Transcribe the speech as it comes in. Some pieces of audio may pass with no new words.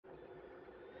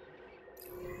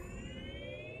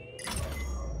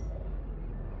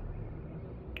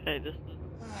Okay, this is...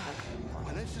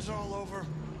 When this is all over,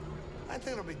 I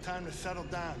think it'll be time to settle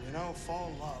down, you know, fall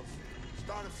in love,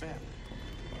 start a family.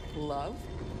 Love?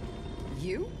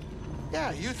 You?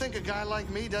 Yeah, you think a guy like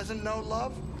me doesn't know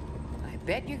love? I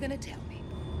bet you're gonna tell me.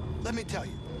 Let me tell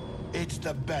you, it's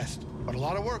the best, but a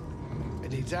lot of work.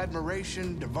 It needs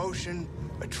admiration, devotion,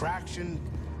 attraction,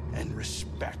 and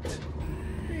respect.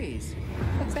 Please.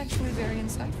 That's actually very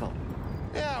insightful.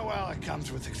 Yeah, well, it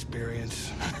comes with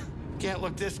experience. Can't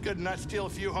look this good and not steal a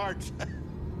few hearts.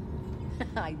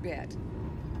 I bet.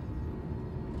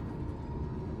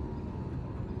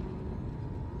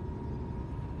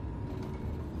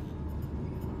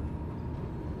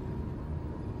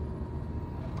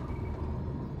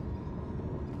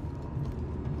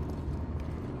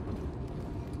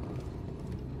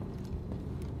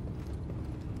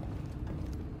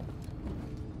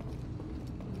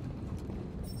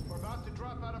 We're about to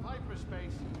drop out of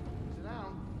hyperspace. Sit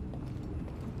down.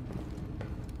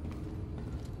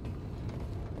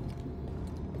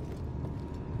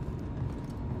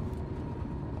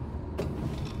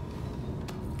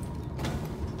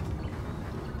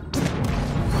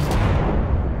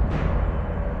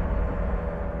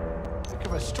 Think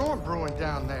of a storm brewing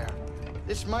down there.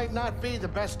 This might not be the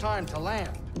best time to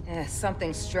land.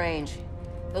 Something strange.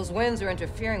 Those winds are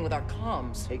interfering with our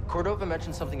comms. Hey, Cordova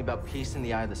mentioned something about peace in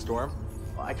the eye of the storm.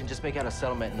 Well, I can just make out a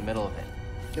settlement in the middle of it.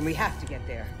 Then we have to get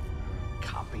there.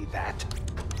 Copy that.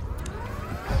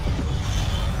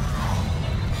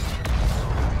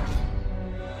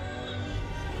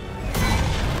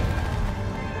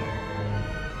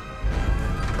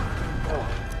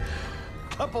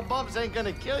 Couple bumps ain't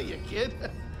gonna kill you, kid.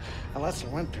 Unless the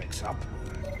wind picks up.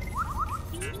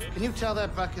 Can you tell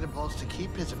that bucket of balls to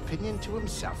keep his opinion to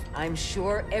himself? I'm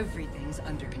sure everything's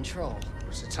under control.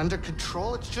 If it's under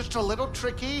control, it's just a little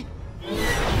tricky.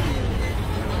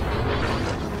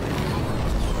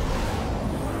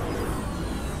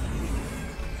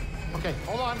 Okay,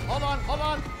 hold on.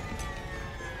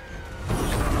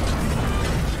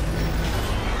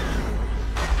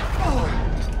 Oh.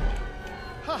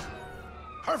 Huh.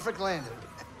 Perfect landing.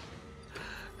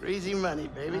 Easy money,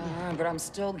 baby. But I'm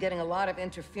still getting a lot of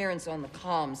interference on the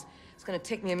comms. It's gonna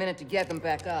take me a minute to get them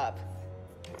back up.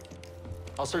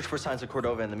 I'll search for signs of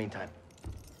Cordova in the meantime.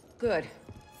 Good.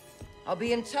 I'll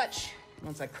be in touch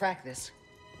once I crack this.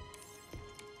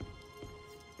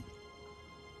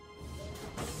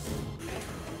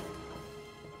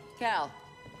 Cal,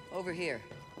 over here.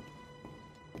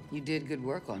 You did good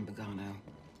work on Bogano.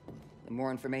 The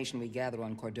more information we gather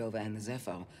on Cordova and the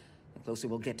Zepho, the closer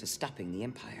we'll get to stopping the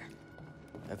Empire.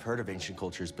 I've heard of ancient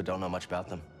cultures, but don't know much about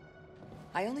them.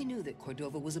 I only knew that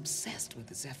Cordova was obsessed with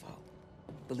the Zepho,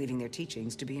 believing their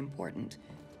teachings to be important.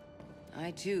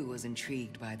 I, too, was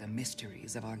intrigued by the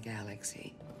mysteries of our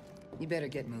galaxy. You better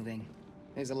get moving.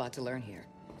 There's a lot to learn here.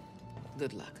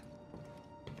 Good luck.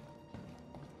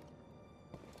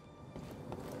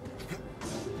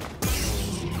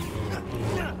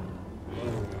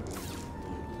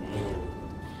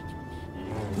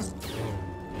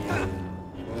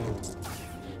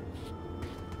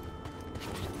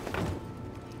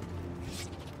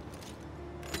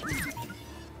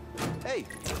 Hey!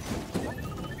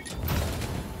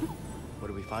 What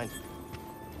do we find?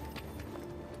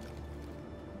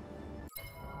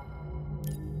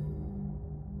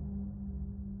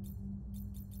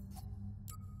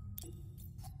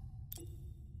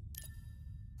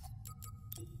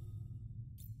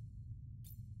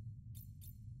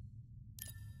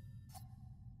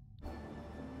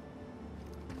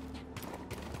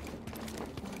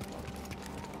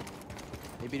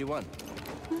 ABD-1.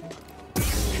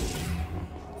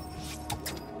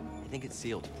 I think it's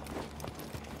sealed.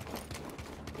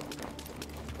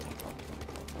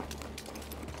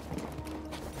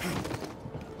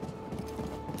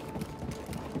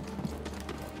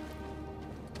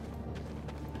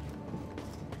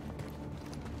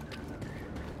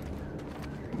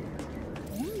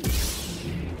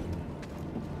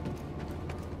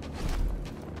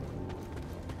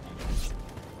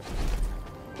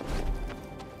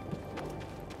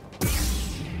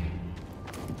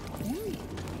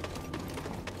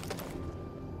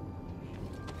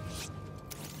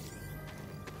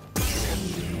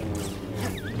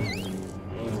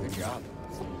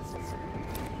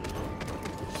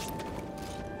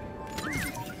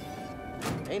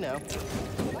 Hey now.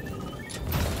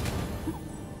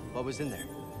 What was in there?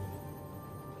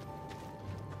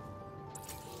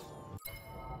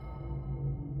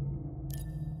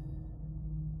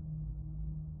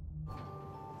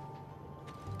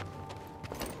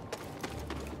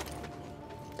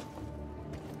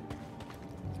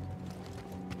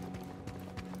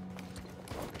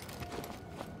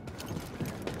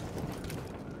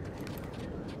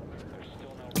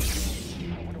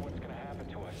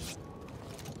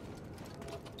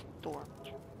 storm.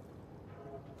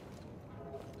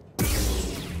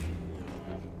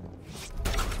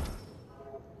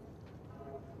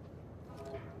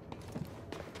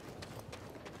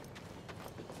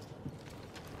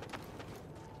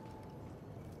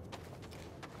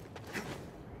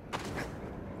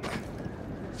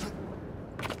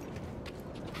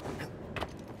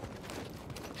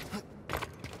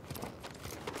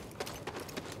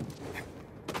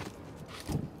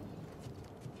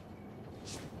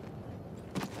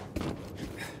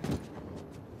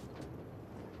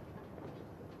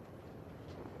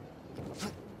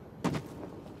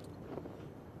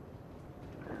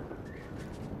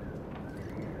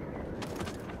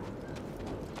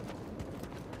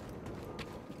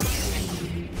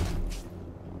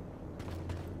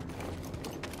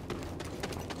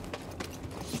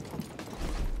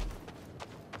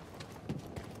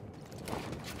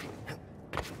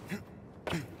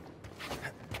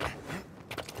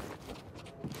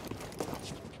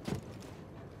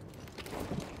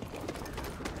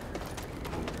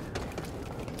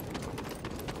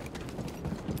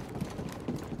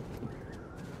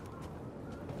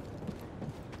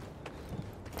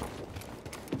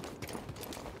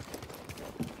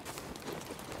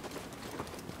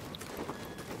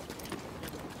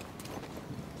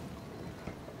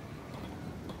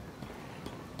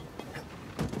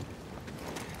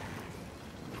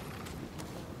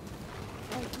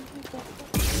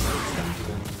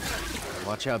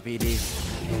 Watch out, BD.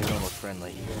 They don't look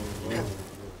friendly.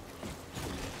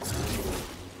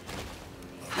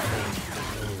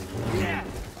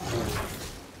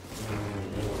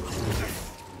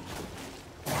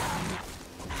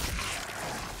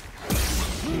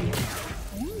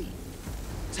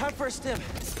 Time for a stim.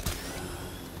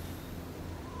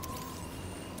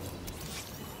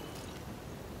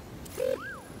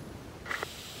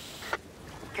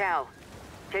 Cal,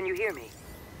 can you hear me?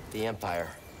 The Empire.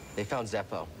 They found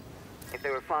Zepho. If they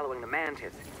were following the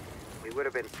Mantis, we would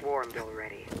have been swarmed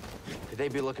already. Could they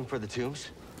be looking for the tombs?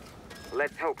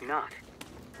 Let's hope not.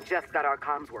 Just got our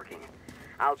comms working.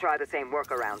 I'll try the same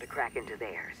workaround to crack into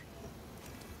theirs.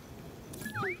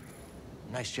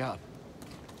 Nice job.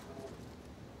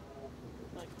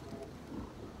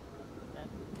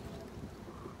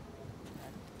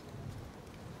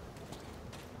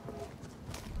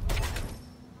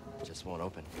 Just won't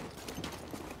open.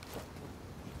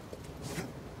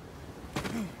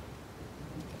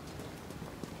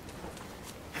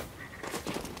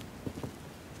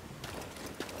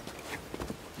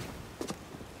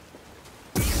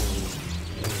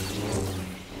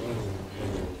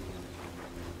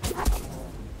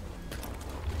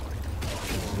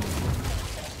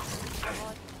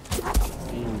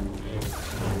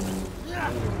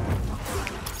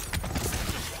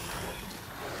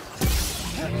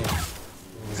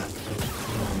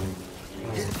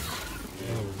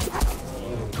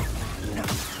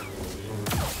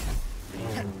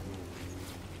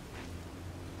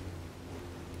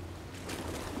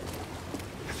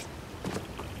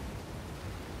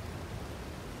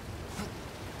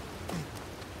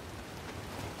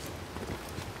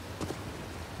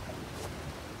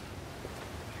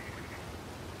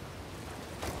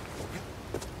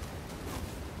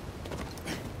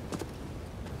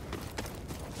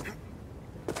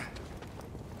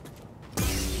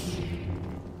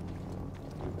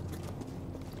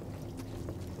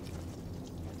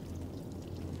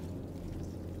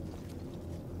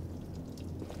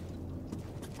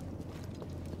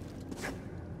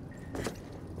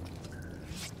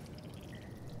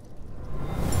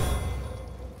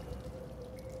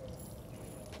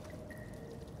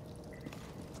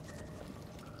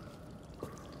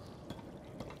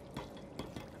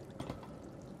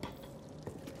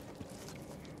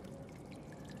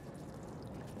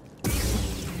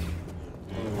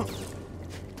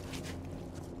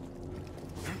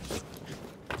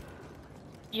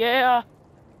 Yeah.